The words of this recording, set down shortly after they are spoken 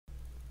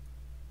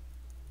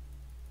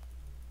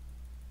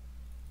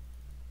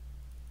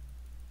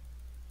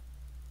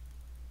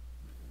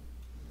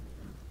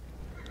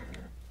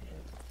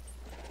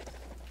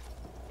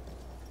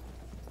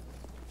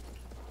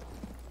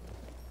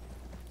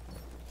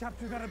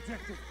Capture that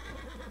objective.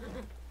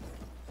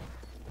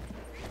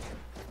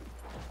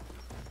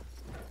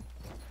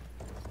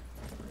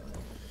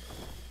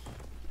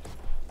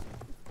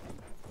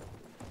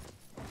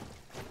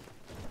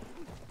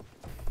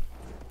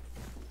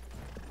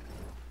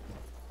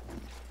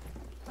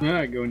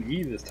 Alright, going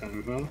E this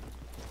time, huh?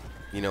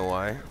 You know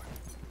why?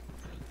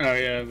 Oh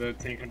yeah, the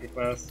tank hunter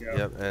class, yeah.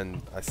 Yep,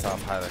 and I saw a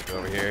pilot go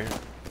over here.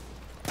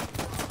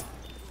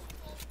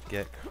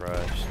 Get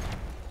crushed.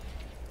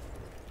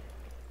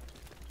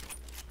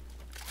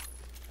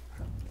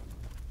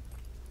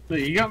 So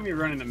you got me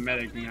running a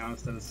medic now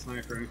instead of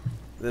sniper.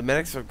 The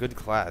medic's a good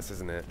class,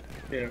 isn't it?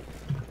 Yeah.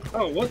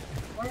 Oh, what?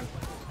 What?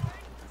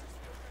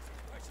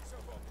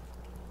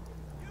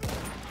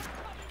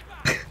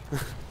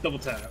 Double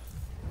tap.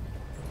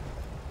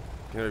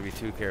 You gotta be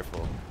too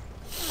careful.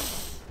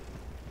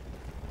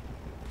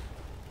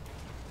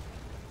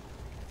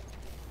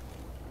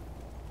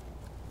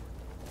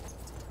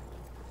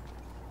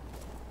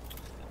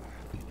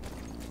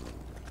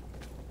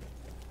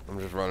 I'm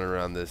just running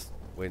around this,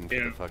 waiting for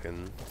the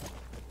fucking...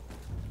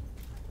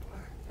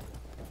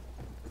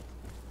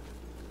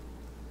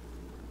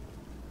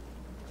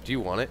 Do you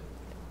want it?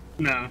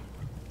 No.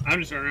 I'm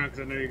just running around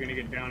because I know you're going to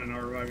get down and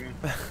I'll revive you.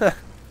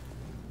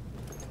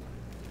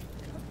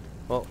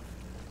 Well,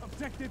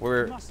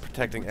 we're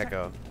protecting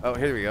Echo. Oh,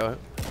 here we go.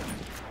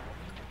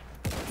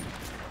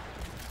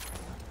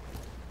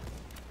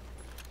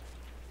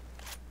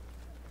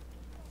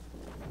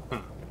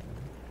 Huh.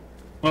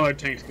 Well, our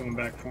tank's going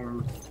back for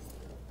him.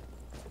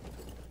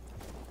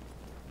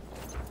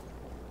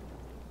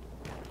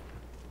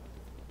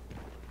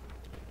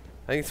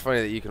 I think it's funny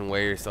that you can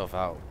wear yourself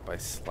out by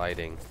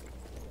sliding.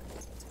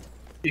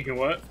 You can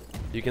what?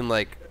 You can,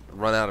 like,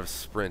 run out of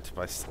sprint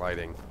by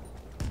sliding.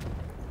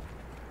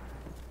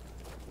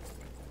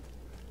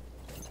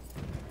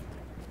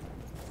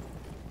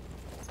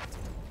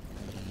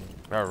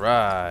 All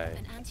right.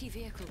 An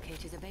anti-vehicle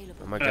kit is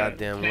available. I'm a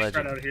goddamn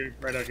legend. Right out here.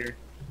 Right out here.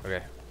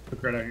 Okay.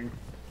 Look right out here.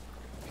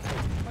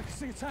 I can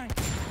see a tank.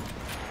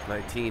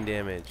 19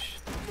 damage.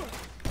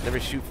 Never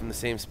shoot from the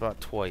same spot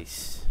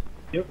twice.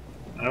 Yep.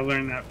 I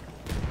learned that.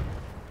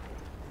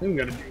 I think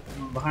we got a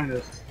dude behind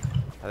us.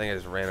 I think I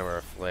just ran over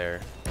a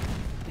flare.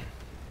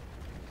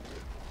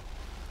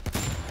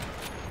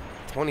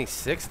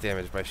 26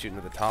 damage by shooting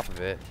at the top of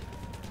it.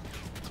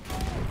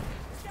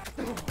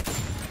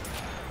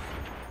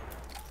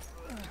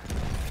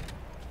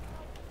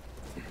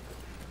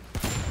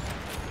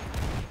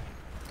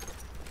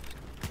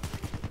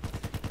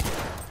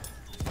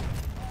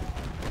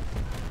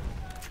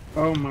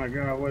 Oh my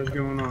god, what is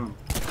going on?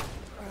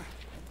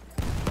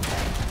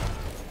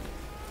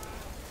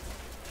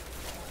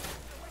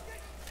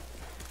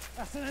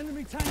 That's an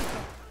enemy tank.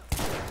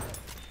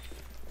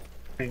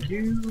 Thank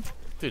you.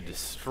 Dude,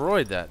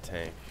 destroyed that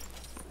tank.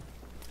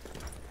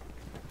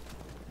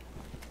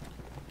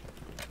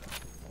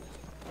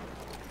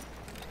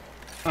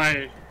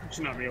 I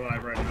should not be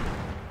alive right now.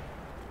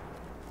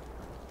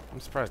 I'm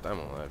surprised I'm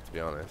alive, to be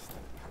honest.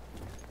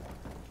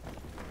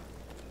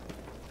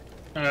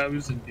 It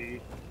was in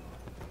D.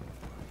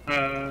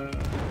 Where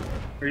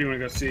do you want to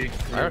go see?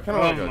 I kind of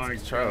want to Oh go my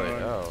to Charlie.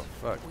 God. Oh,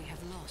 fuck. We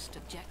have lost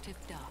objective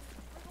Duff.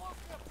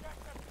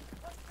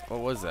 What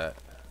was that?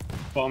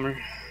 Bomber.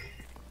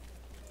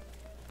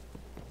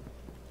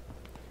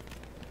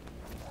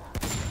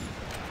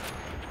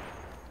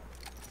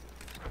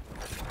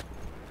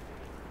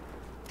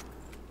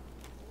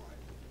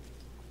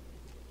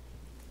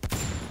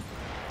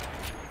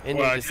 Engine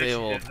Well, I guess you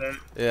disabled. did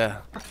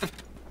Yeah.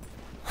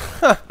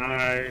 that.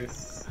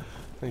 Nice.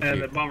 Thank And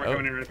you. the bomber Oh,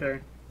 coming in right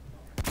there.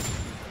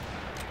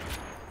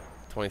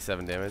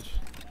 27 damage.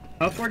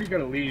 How far do you got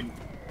to lead?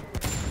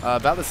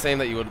 About the same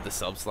that you would with the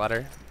sub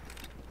slider.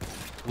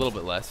 A little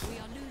bit less. We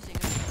are losing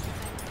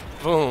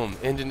objective. Boom!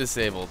 Engine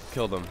disabled.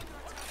 Killed him.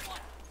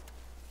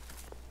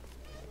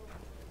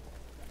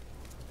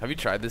 Have you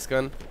tried this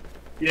gun?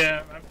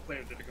 Yeah, I've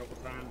played with it a couple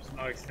times,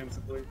 not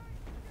extensively.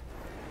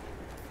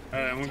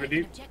 Want to go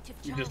deep?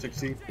 You just took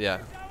C.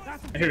 Yeah.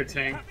 I hear a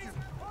tank.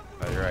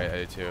 Oh, you're right. I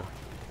do too.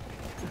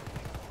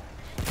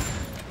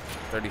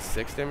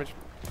 36 damage.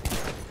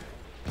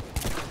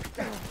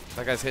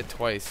 That guy's hit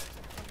twice.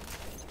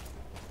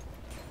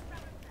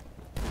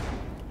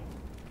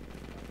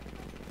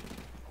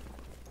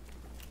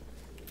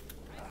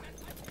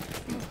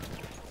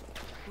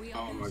 We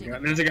are Oh my losing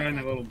god, there's a guy in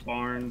that little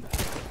barn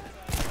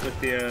with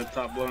the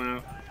top blown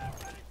out.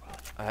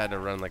 I had to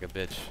run like a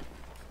bitch.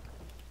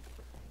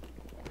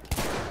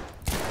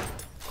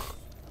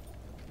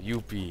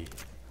 Youpie.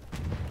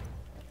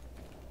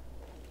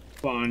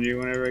 Spawn you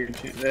whenever I get a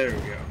chance. There we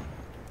go.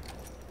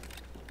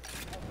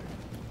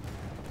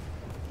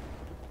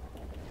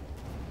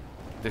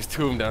 There's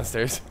two of them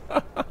downstairs.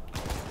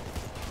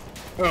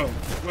 Oh,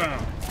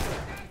 wow.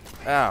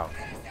 Ow.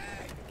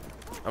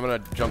 I'm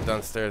gonna jump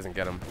downstairs and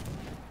get him.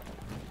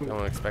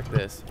 Don't expect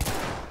this.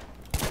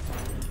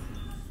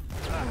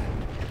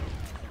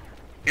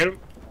 Get him.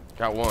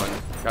 Got one.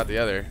 Got the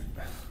other.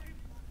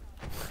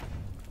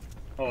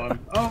 Hold on.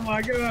 Oh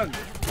my god.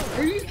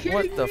 Are you kidding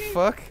What the me?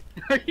 fuck?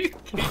 Are you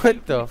kidding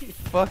What the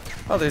fuck?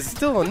 Oh, there's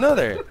still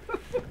another.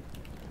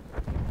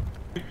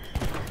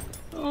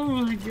 Oh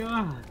my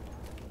god.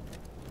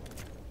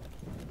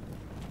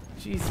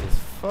 Jesus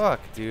fuck,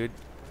 dude.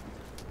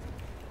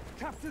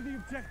 Capture the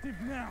objective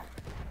now.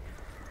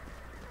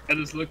 I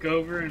just look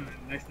over and the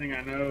next thing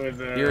I know is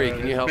Yuri,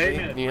 can you help me?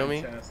 Can you help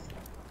me? chest.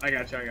 I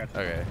got you.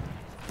 Okay.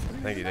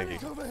 Thank you,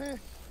 thank you. Over here.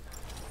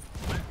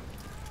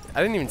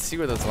 I didn't even see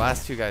where those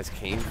last two guys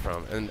came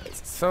from, and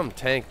some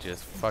tank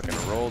just fucking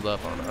rolled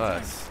up on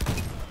us.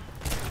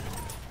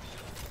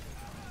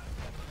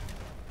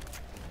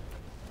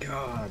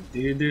 God,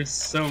 dude, there's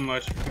so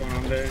much going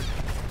on there.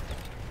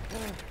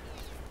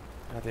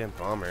 Goddamn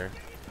bomber.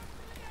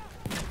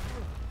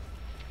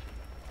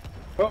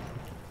 Oh,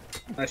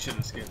 I should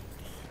have skipped.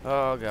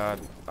 Oh god,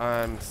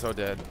 I'm so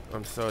dead.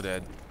 I'm so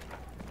dead.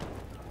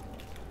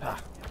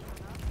 Ah.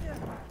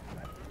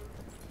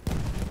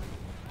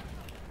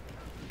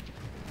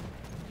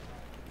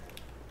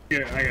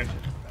 Here, I got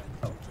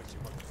you.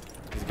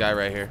 There's a guy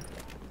right here.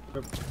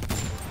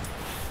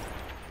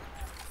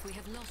 We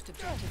have lost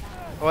objective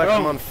Alpha. Oh,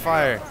 I'm on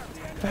fire.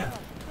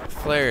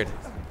 Flared.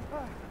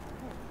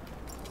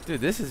 Dude,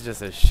 this is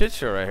just a shit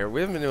show right here.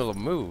 We haven't been able to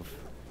move.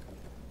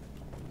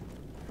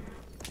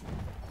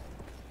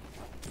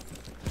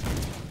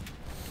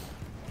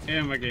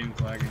 Yeah, my game's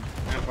lagging.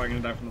 I'm probably gonna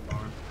die from the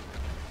barn.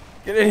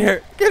 Get in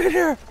here! Get in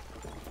here!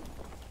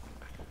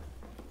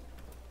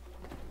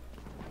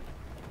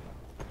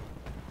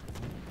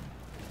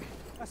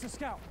 That's a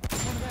scout.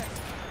 One of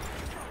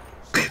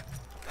theirs.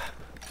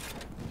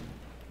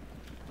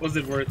 Was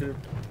it worth it?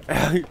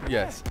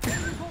 Yes.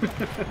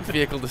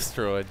 Vehicle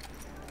destroyed.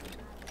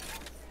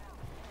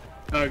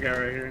 Oh, guy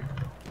right here.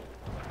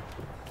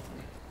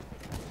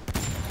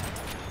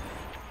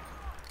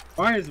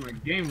 Why is my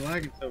game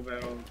lagging so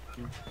bad all the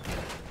time?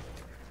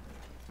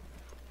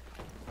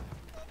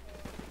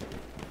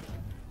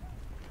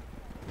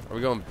 Are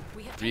we going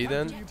We have B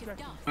taken then? objective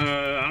Duff.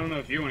 I don't know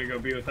if you want to go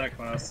B with that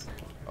class.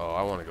 Oh,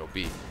 I want to go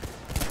B.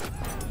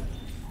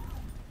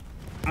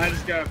 I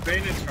just got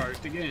bayonet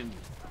charged again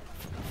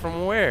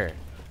From where?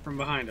 from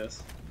behind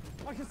us.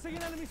 I can see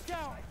an enemy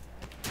scout.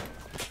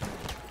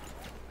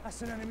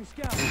 That's an enemy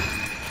scout.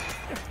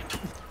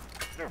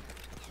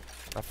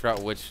 I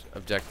forgot which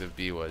objective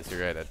B was.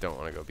 You're right, I don't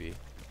want to go B.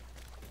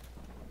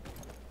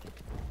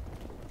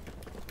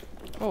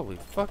 Holy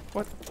fuck,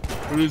 what?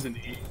 We're losing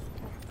E.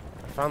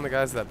 I found the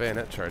guys that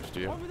bayonet charged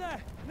you. Over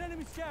there, an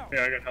enemy scout.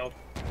 Yeah, I got help.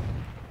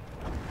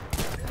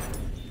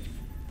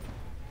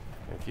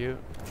 Thank you.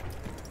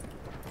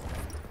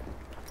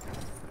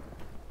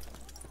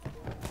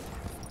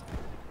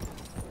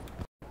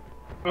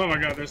 Oh my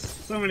god, there's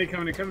so many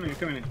coming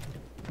in.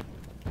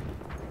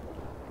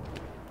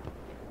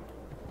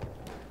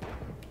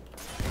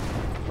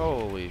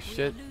 Holy We are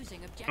shit. losing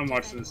objective I'm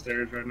watching the Edward.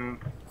 stairs right now.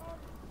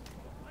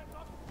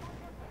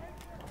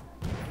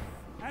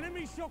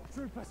 Enemy shock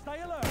trooper, stay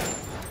alert.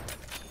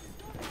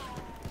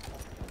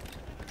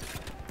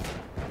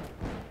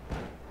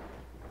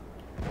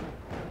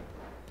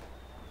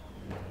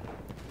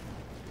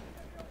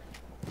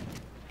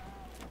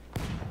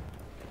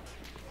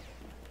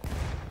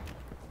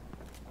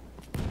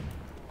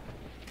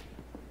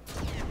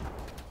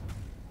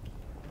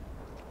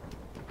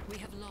 We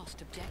have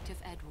lost objective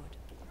Edward.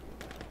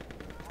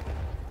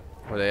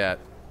 Where they at?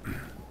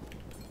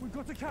 We've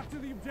got to capture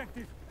the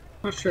objective.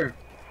 Oh, sure.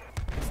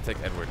 Let's take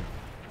Edward.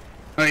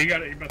 Oh, you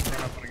got it. You're about to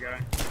run up on a guy.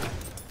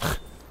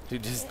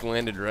 Dude just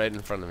landed right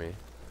in front of me.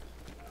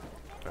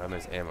 Oh, and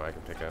there's ammo I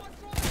can pick up.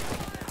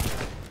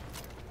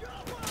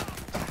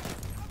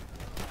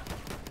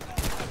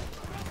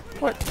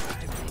 What?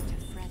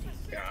 Objective Freddy.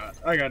 Yeah,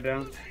 I got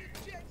down.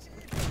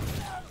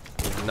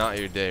 It's not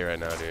your day right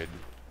now, dude.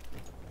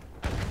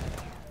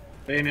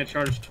 Bayonet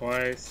charged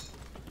twice.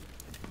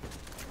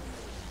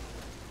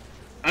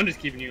 I'm just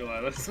keeping you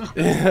alive. That's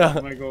Yeah.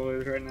 what my goal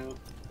is right now.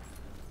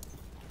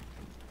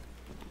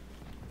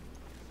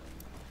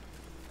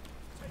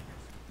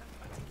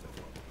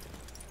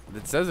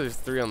 It says there's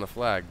 3 on the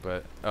flag,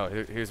 but oh,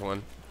 here's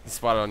one. He's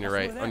spotted on your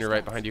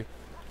right, behind you.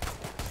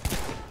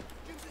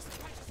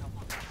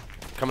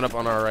 Coming up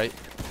on our right.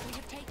 We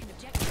have taken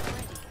objective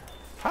Freddy.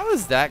 How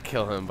does that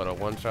kill him, but a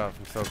one shot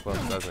from so close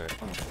doesn't it?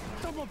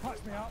 Someone patch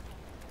me up.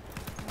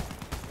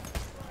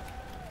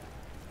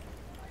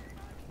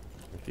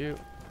 Thank you.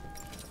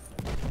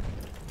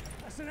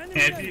 That's an enemy.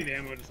 Yeah, if mate. you need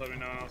ammo, just let me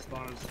know and I'll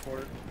spawn and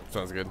support.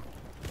 Sounds good.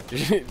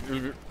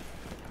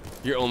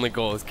 Your only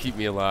goal is keep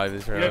me alive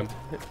this round.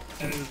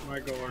 That is my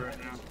goal right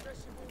now.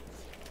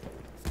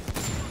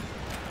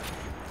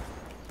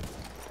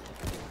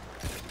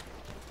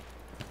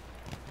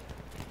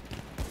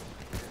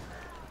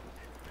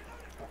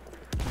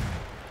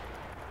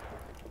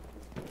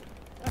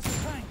 That's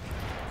a tank.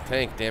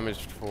 Tank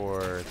damaged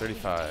for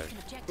 35, Taken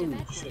objective Ooh,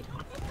 Edward. shit.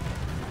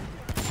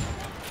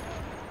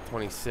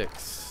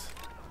 26,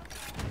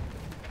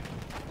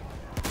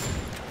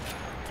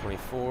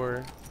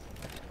 24.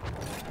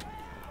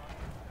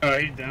 Oh,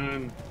 he's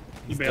done.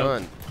 He He's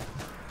bailed. done.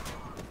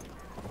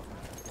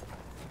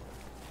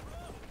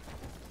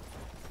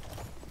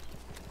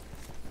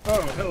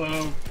 Oh,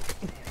 hello.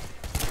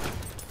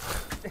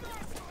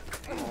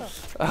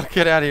 Oh,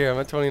 get out of here. I'm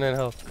at 29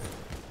 health.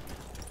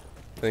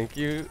 Thank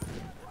you.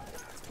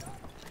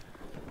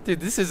 Dude,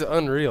 this is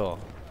unreal.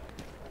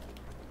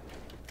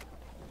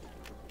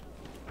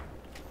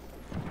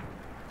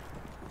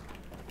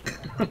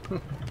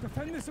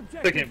 Defend this I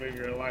objective. can't believe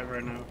you're alive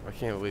right now. I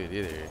can't believe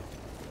it either.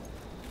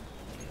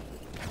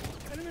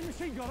 Enemy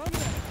machine gun over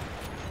there.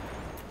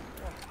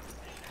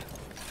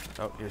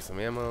 Oh, here's some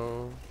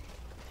ammo.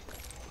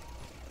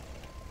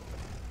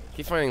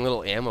 Keep finding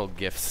little ammo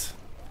gifts.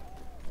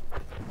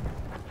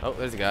 Oh,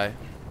 there's a guy.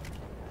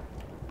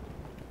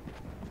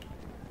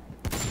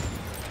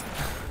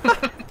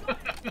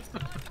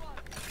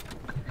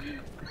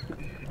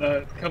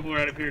 A couple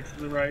right up here to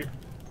the right.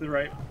 To the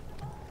right.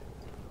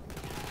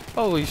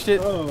 Holy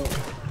shit! Oh.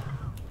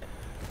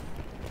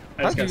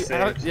 I just got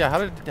saved.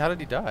 How did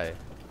he die?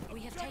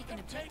 We have taken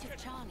objective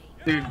Charlie.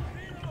 Dude.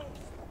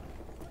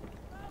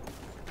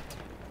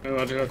 Oh,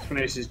 I'll just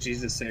finish this.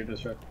 Jesus saved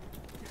us, right?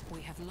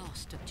 We have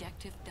lost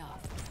objective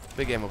Dove.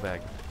 Big ammo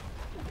bag.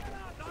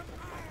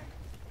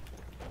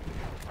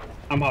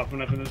 I'm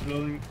hopping up in this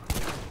building.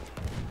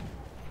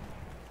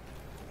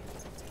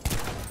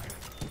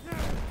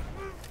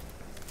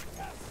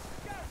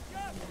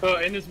 Oh,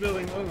 in this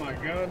building. Oh my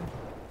god.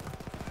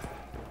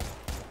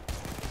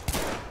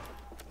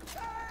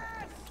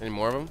 Any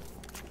more of them?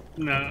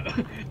 No.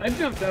 I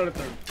jumped out at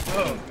the.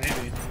 Oh,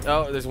 maybe.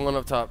 Oh, there's one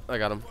up top. I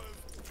got him.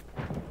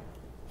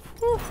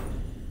 Whew.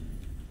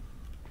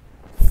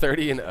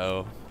 30 and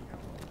 0.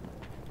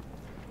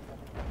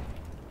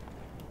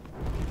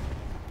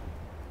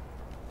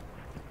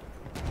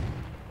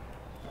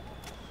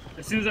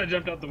 As soon as I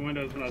jumped out the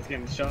windows when I was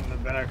getting shot in the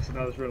back, so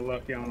that was real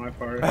lucky on my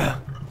part.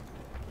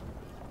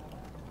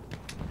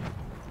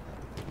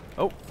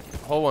 Oh, a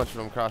whole bunch of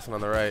them crossing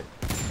on the right.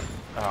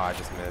 Oh, I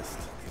just missed.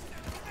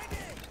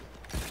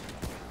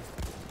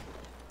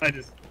 I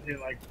just hit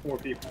like 4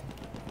 people.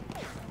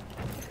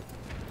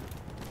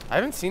 I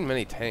haven't seen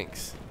many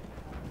tanks.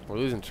 We're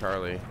losing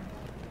Charlie.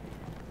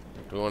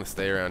 Do we want to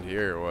stay around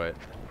here or what?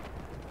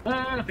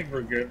 I think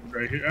we're good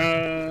right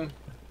here.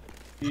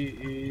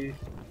 EE.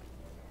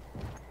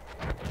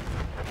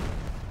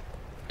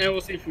 Yeah, we'll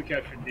see if we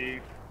capture D.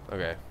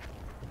 Okay.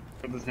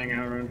 We'll just hang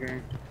out around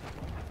here.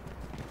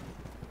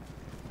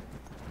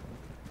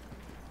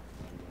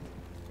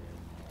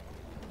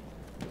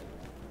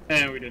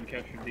 And we didn't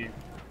capture D.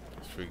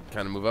 Should we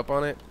kind of move up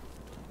on it?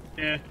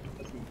 Yeah.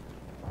 That's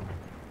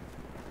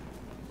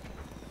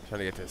Trying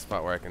to get to a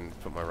spot where I can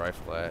put my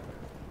rifle at.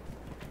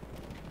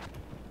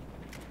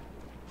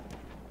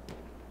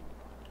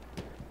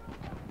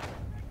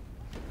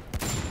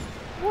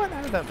 What?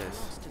 How did that miss?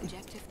 Lost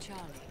objective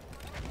Charlie.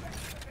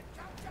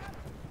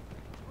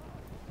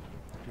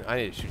 I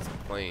need to shoot some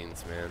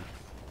planes, man.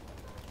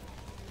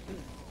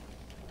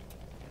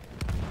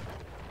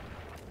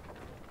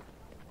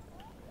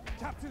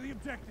 Capture the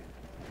objective.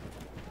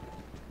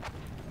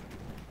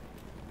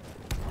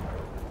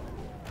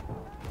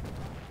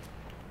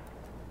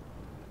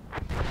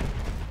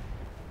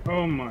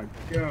 Oh my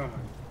god.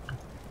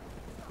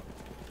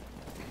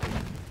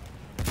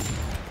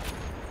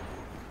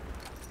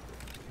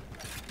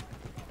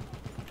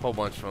 Whole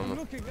bunch I'm from them.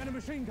 looking. Enemy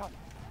machine gun.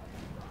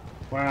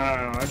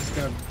 Wow, I just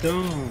got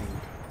domed.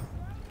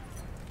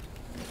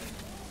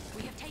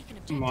 We have taken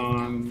objective Come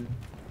on.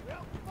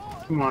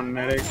 Come on,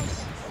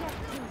 medics.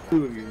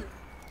 2 of you.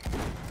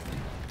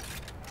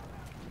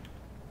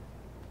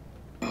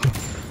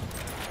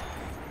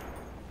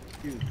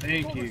 Dude,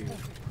 thank you.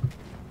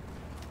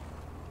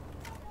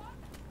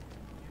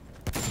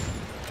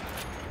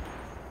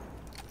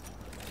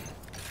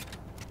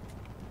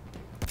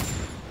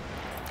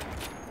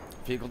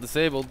 Vehicle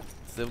disabled.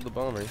 Disabled the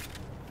bomber.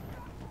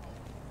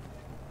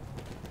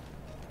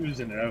 Who's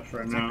in F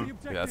right now?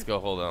 Yeah, let's go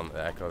hold on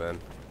the Echo then.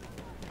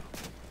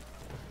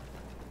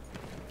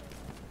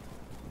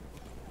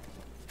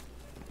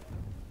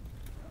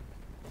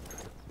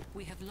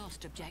 We have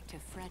lost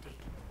objective Freddy.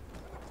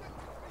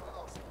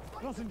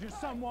 Losing just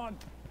someone.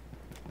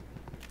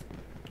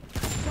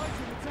 Sighted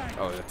the tank.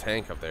 Oh, there's a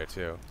tank up there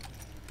too.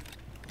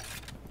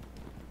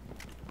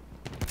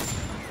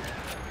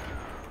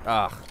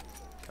 Ah,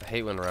 I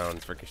hate when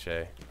rounds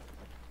ricochet.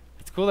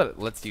 It's cool that it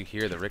lets you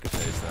hear the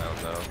ricochet sound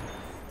though.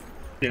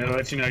 Yeah, I'll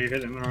let you know you're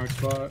hitting the wrong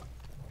spot.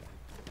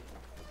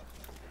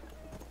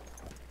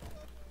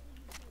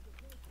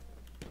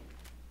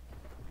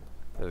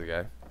 There's a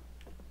guy.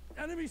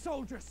 Enemy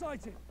soldier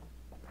sighted.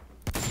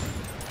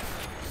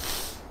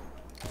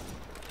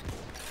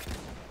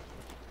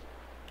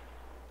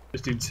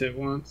 This dude's hit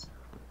once.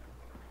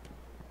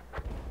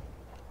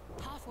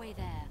 Halfway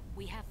there,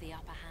 we have the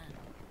upper hand.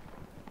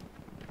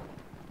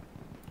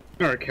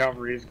 Our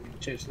cavalry is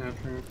chasing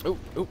after him. Oop,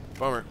 oop,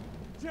 bummer.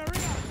 Jerry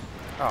up.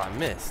 Oh, I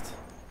missed.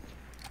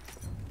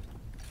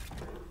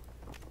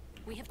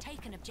 We have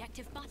taken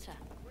objective Butter.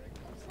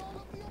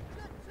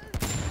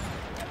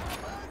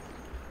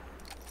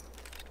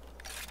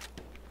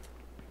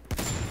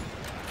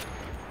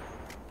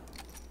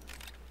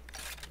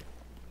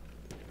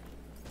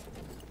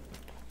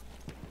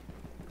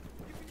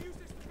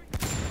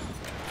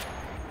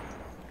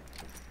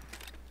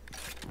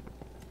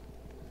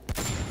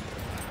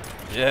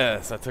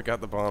 Yes, I took out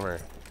the bomber.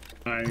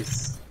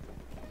 Nice.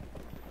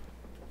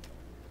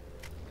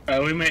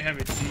 We may have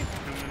a jeep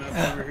coming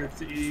up over here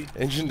to E.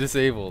 Engine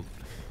disabled.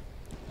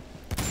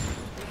 We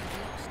have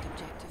lost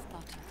objective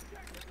butter.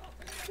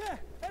 Yeah,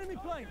 enemy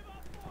plane.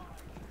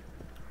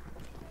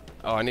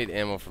 Oh, I need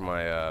ammo for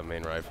my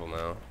main rifle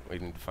now. We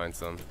need to find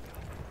some.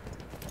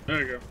 There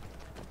we go.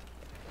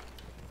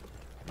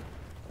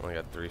 Only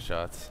got 3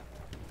 shots.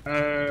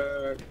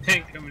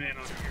 Tank coming in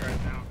on you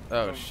right now.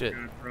 Oh shit.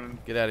 God, run.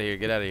 Get out of here,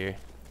 get out of here.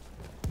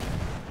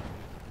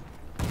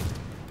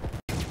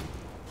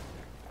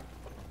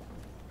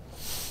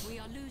 We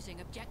are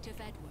losing objective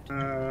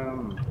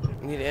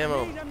Edward. Need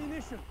ammo. Need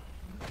ammunition.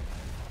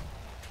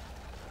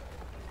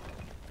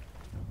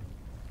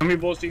 How many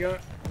bullets you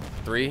got?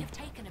 3? We've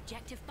taken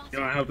objective You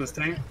butter. wanna help this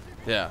tank?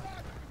 Yeah.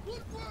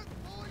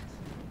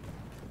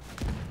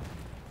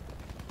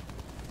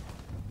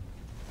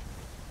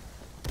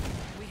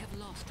 We have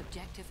lost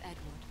objective Edward.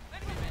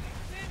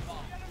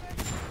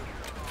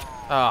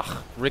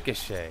 Ah,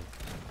 ricochet.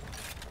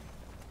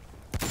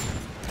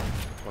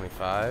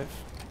 25.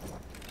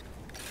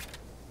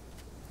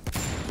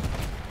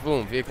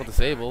 Boom, vehicle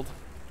disabled.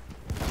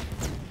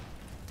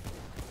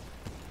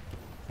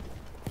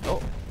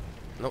 Oh,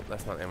 nope,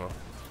 that's not ammo.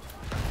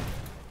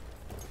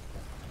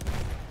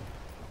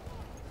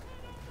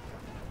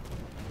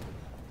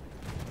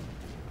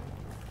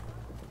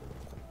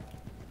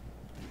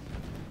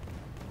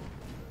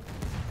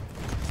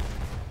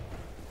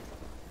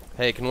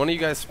 Hey, can one of you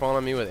guys spawn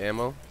on me with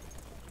ammo?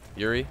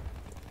 Yuri?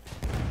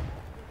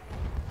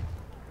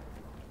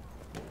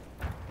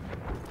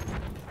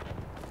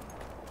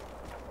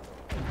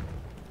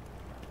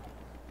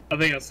 I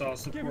think I saw a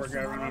support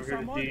guy run over here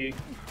to D.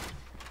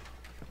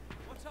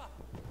 What's up?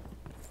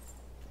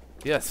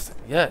 Yes,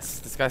 yes,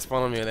 this guy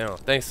spawned on me with ammo.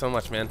 Thanks so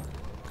much, man.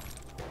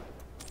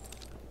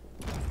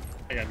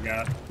 I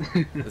got.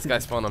 This guy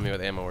spawned on me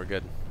with ammo, we're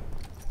good.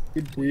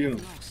 Good deal.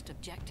 Lost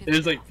objective.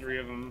 There's like Alpha. 3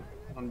 of them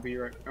on B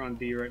right on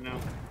D right now.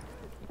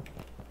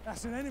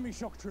 That's an enemy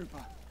shock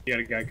trooper. You got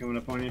a guy coming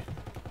up on you.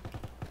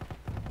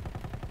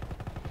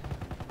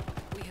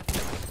 We have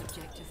lost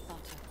objective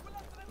butter.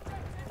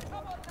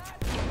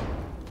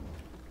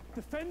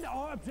 Defend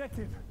our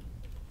objective.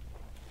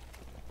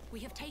 We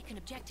have taken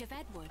objective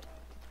Edward.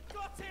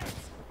 Got it!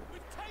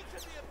 We've taken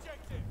the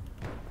objective!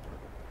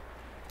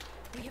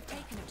 We have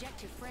taken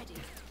objective Freddy.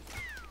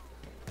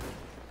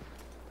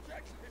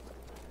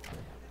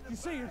 You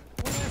see it? One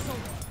of their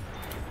soldiers.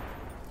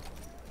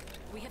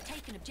 We have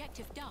taken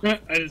objective Duff.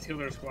 I just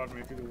killed our squad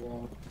mate through the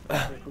wall.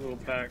 Like a little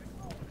pack.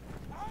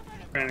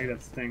 Apparently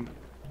that's the thing.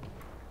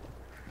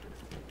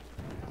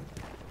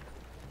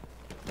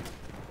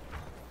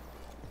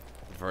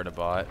 Verta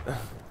bot.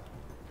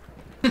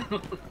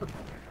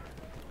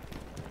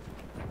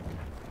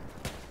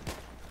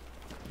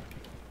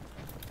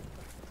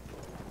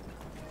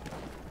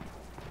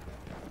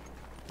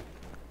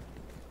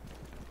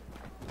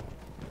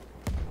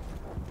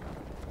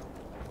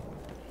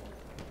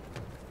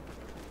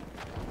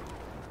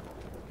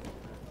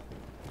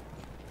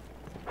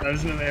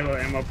 There's an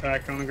ammo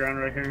pack on the ground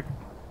right here.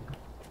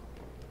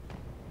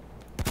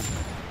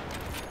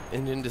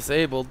 Engine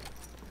disabled.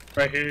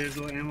 Right here is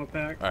a little ammo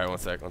pack. Alright, one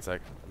sec.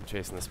 I'm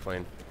chasing this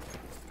plane.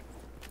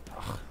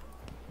 Ugh.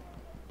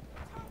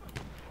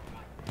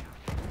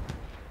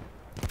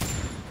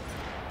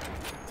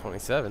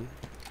 27.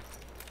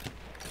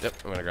 Yep,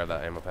 I'm gonna grab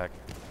that ammo pack.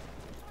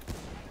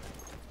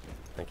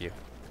 Thank you.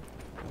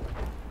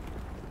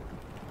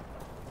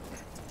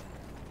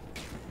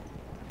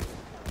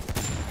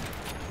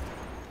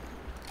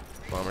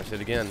 Bomber's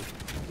hit again.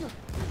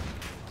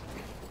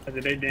 I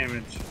did 8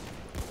 damage.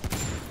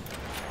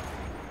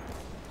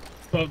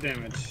 12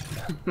 damage.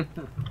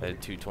 I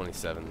had 2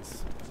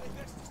 27s.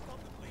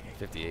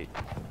 58.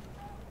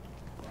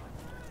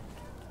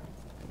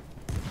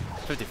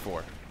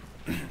 54.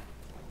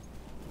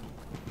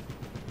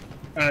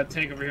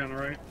 Tank over here on the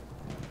right.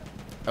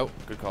 Oh,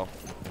 good call.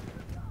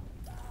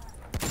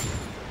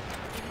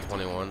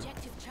 21.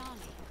 Objective Charlie.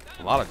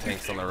 A lot of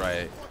tanks on the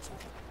right.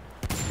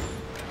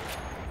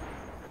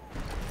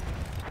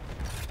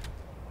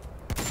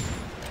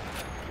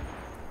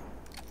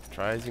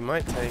 Try as you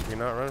might, tank. You're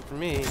not running from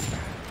me.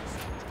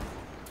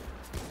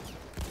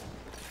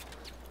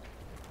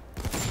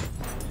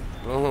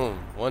 Boom.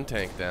 1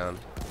 tank down.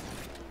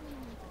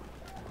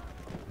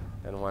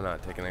 And why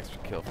not take an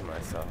extra kill for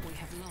myself? We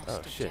have lost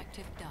Oh, shit.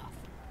 objective Duff.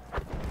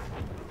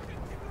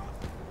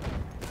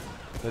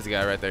 There's a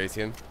guy right there. You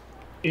see him?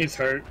 He's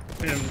hurt.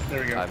 There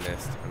we go. I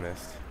missed.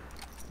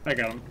 I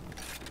got him.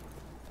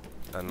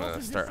 I'm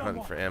gonna start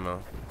hunting for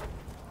ammo.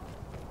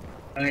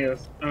 I think it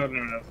was. Oh,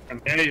 no.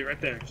 Hey,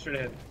 right there. Straight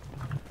ahead.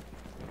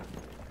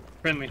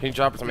 Friendly. Can you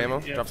drop some ammo?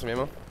 Yeah. Drop some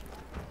ammo.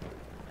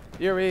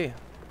 Yuri!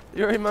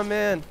 Yuri, my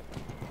man!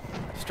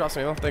 Just drop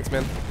some ammo. Thanks,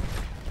 man.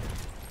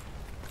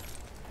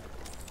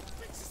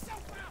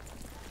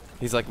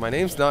 He's like, my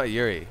name's not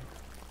Yuri.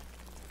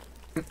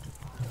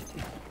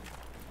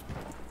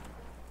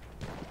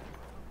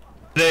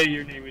 Today,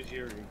 your name is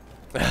Yuri.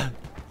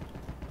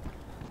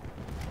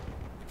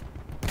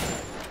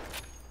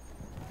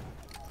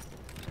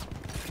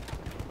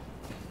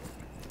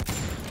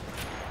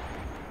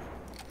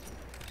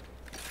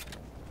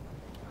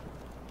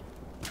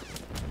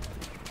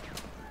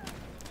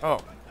 Oh,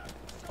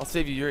 I'll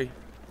save you, Yuri.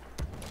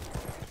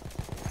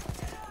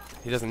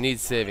 He doesn't need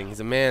saving. He's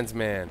a man's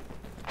man.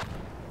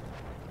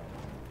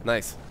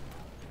 Nice.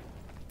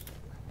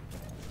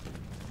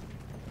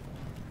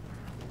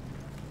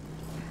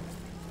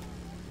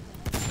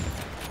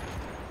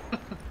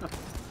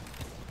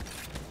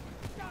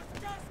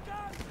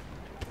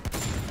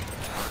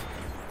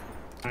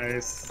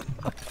 Nice.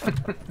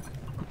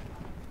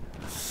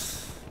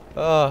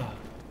 Oh.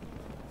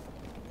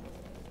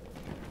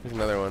 There's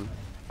another one.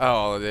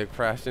 Oh, they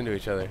crashed into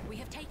each other. We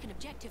have taken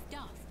objective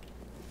Duff.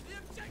 The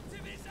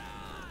objective is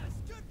ours!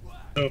 Good work!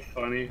 So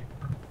funny.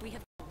 We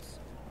have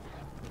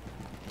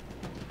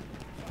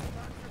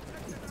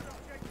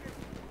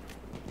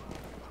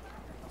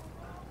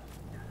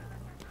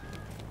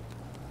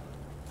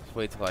Just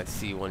wait till I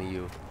see one of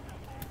you.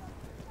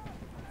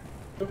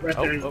 Right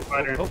Oh, there's oh, the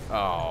fighter. oh,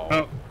 oh.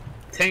 Oh,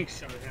 tank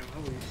shot him.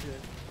 Holy shit.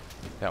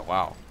 Yeah,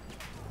 wow.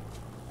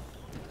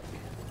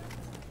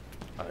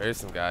 Oh, here's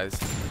some guys.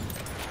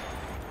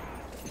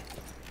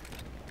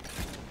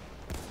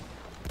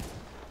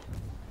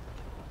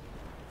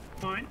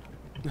 Fine.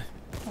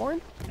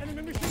 Morning.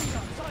 Enemy machine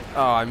gun, sight.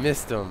 Oh, I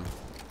missed him.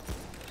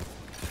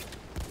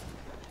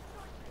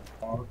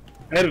 Oh,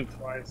 I hit him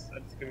twice. I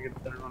just couldn't get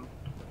the third one.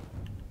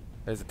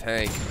 There's a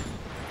tank.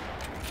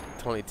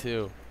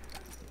 22.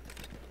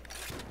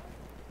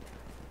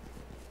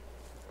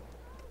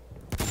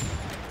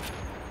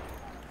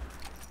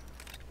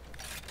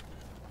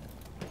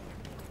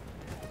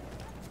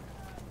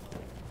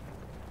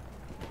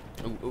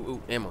 Ooh, ooh,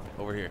 ooh, ammo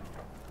over here.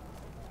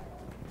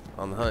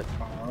 On the hunt.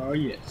 Oh,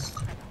 yes.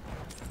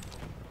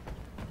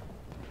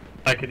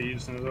 I could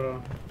use some as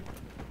well.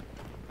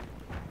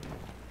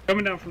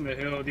 Coming down from the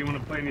hill, do you want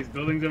to play in these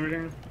buildings over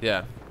here?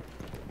 Yeah.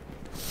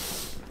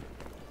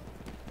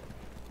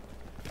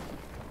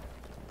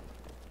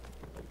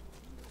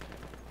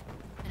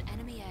 an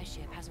enemy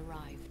airship has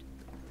arrived.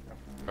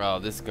 Oh,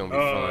 this is gonna be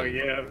Oh, fun.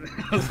 yeah.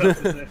 I was about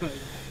to say,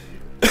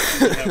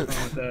 like, have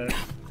fun with that.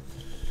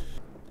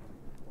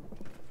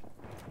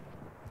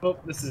 Oh,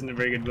 this isn't a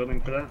very good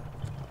building for that.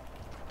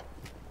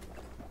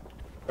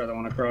 Try that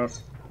one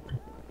across.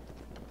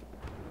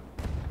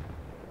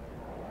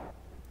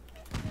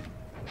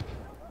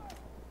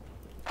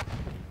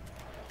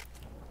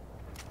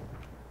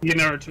 You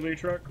get an artillery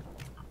truck?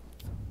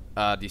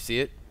 Do you see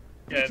it?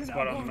 Yeah, it's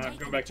spot on the map.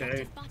 Go back to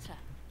hay. Butter.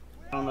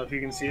 I don't know if you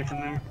can see it from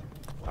there.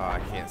 Oh, I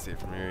can't see it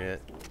from here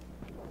yet.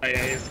 Oh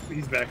yeah,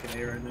 he's back in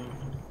hay right now.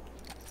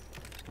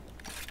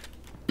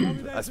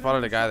 I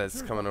spotted a guy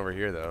that's coming over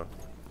here though.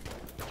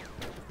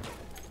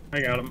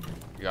 I got him.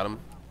 You got him?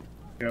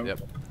 Yep.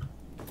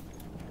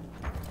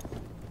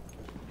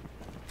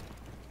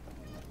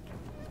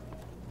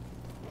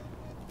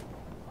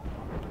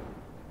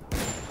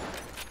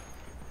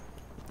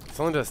 It's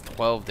only does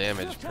 12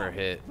 damage per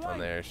hit on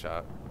the air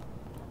shot.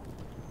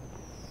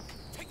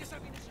 Take this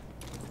ammunition.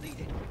 Need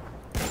it.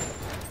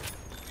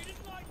 You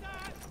didn't like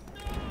that?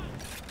 No!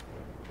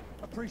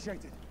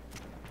 Appreciate it.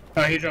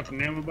 Oh, he dropped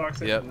an ammo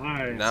box. Yep.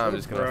 Nice. Now I'm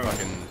Let's just gonna go.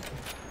 fucking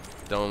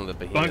dome the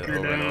behemoth Bunker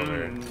over and down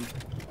over. and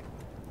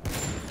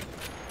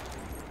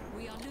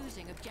We are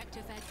losing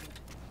objective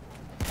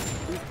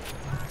Edward.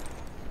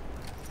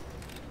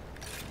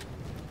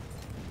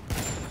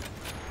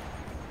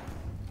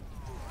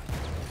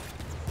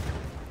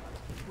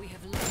 We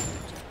have lost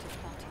objective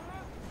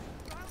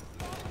Butter.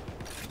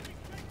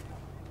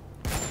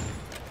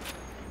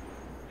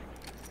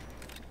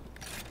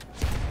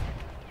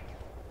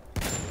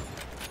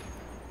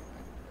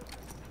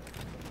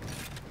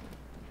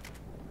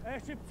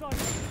 Airship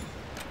sighted.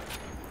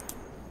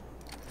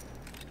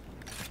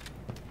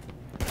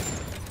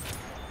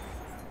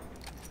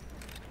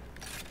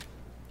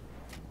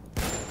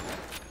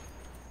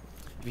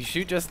 If you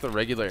shoot just the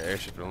regular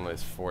airship, it only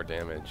does 4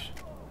 damage.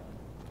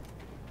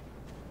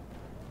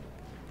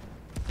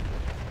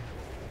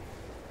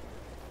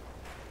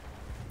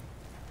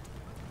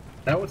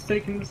 that was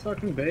taking this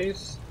fucking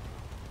base.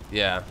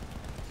 Yeah.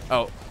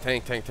 Oh,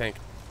 tank, tank, tank.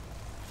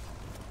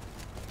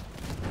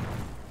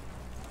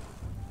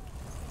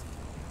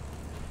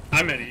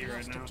 I'm at E right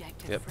Lost now.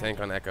 objective Yep, Fred. tank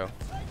on Echo.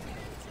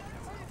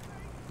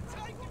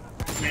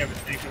 We have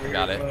a tank over here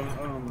Got as it. well.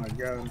 Oh my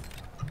god.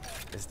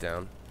 It's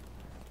down.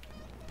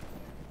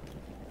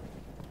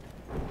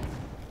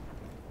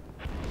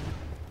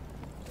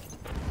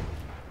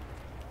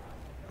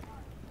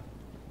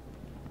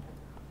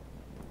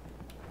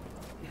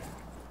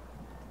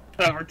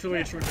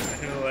 Artillery truck on the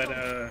hill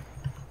at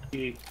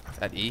E.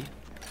 At E?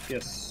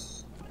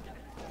 Yes.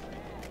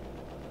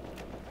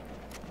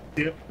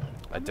 Yep.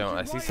 I don't.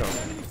 I see some.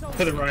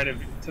 To the right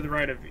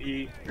of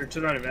E, or to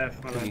the right of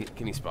F. My bad.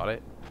 Can you spot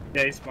it?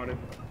 Yeah, he's spotted.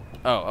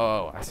 Oh, oh,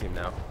 oh, I see him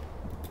now.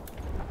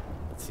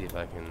 Let's see if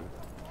I can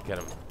get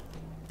him.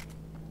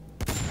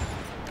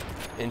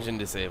 Engine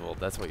disabled.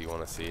 That's what you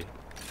want to see.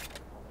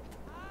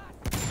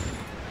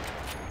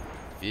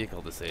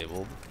 Vehicle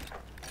disabled.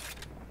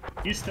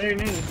 He's staying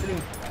in it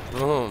too.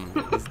 Boom.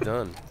 He's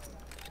done.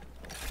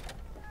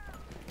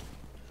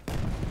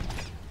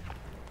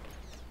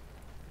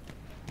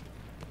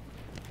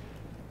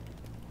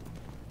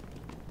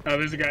 Oh,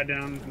 there's a guy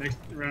down next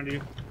around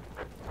you.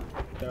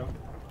 So.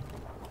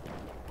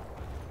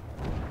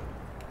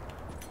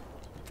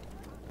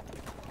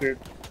 Dude.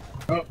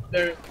 Oh,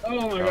 there.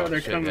 Oh my god,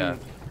 they're shit, coming. yeah.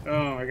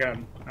 Oh my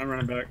god, I'm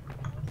running back.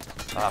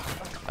 Ah,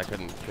 I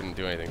couldn't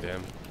do anything to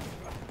him.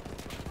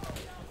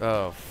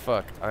 Oh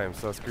fuck, I am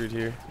so screwed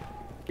here.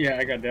 Yeah,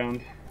 I got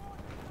downed.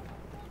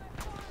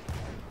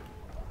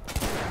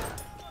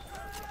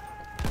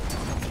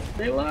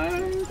 They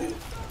lied.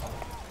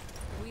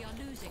 We are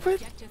losing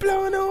Quit objective.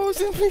 blowing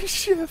holes in my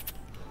ship.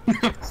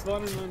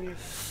 Spawning on you.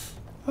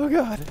 Oh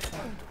god.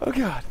 Oh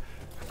god.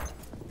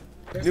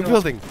 There's New no-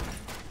 building.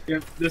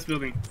 Yep, this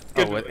building. Oh,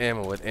 Good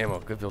building. with ammo.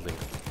 Good building.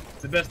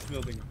 It's the best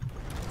building.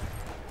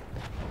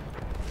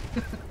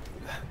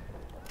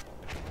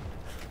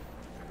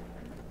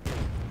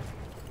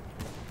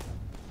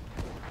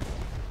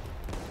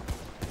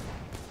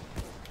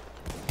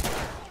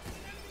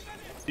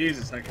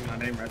 Jesus, I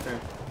cannot aim right there.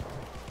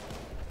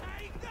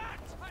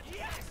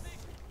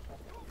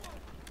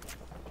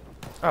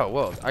 Oh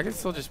well, I can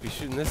still just be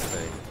shooting this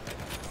thing.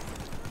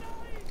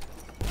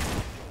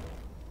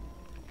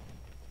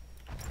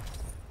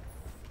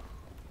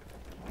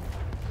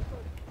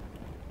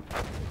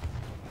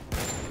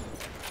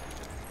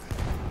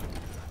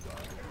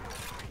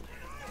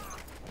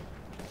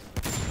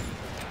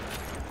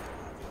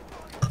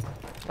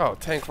 Oh,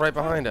 tank right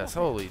behind us.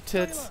 Holy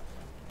tits.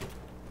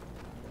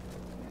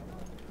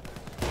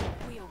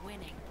 We are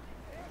winning.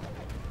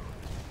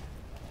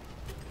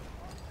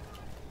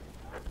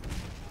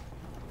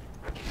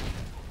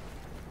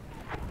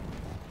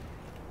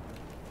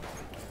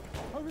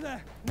 Over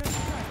there. Next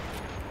track.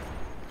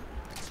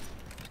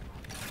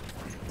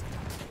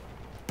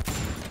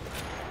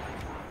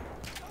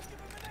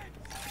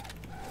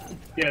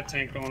 Yeah,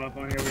 tank going up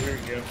on you over here.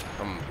 You go.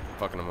 I'm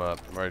fucking him up.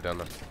 I'm already down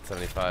to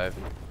 75.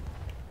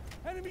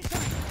 Enemy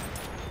tank.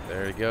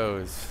 There he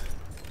goes.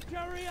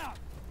 Hurry up.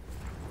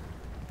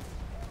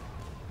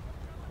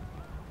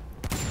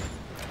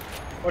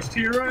 Watch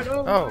to your right.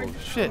 Oh, Oh my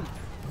shit.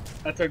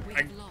 I took. We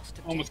I have lost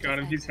objective. almost got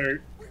him. He's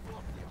hurt.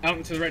 Out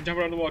and to the right. Jump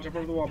over the wall. Jump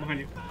over the wall behind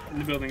you. In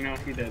the building now.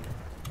 He did.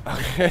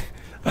 Okay.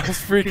 I was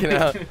freaking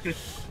out.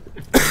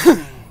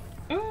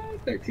 Oh,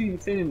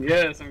 13-10.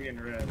 Yes, I'm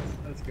getting red.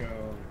 Let's go.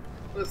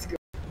 Let's go.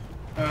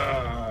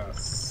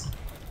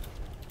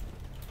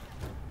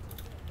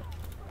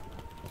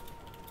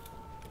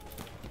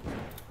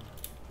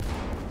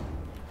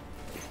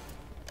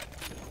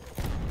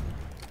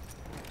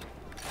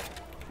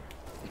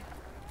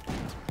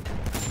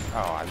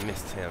 Oh, I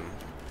missed him.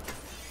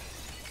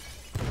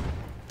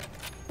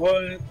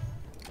 What?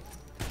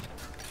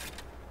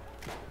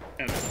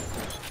 Yeah.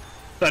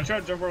 So I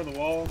tried to jump over the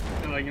wall,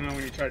 and like, you know,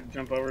 when you try to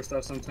jump over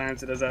stuff,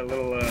 sometimes it does that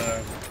little,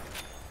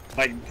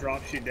 like,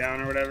 drops you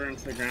down or whatever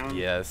into the ground.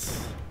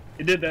 Yes.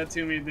 It did that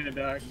to me, then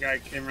a guy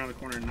came around the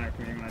corner and knocked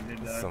me when I did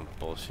that. Some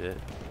bullshit.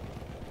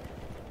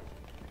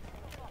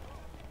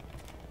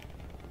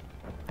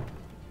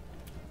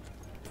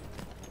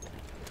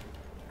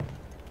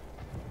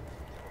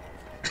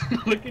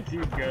 Look at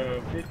you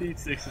go,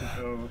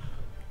 56-0.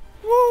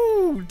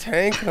 Woo!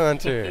 Tank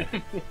hunter.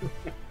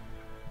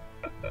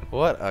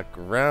 What a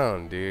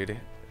ground, dude.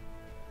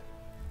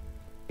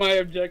 My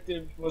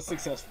objective was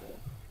successful.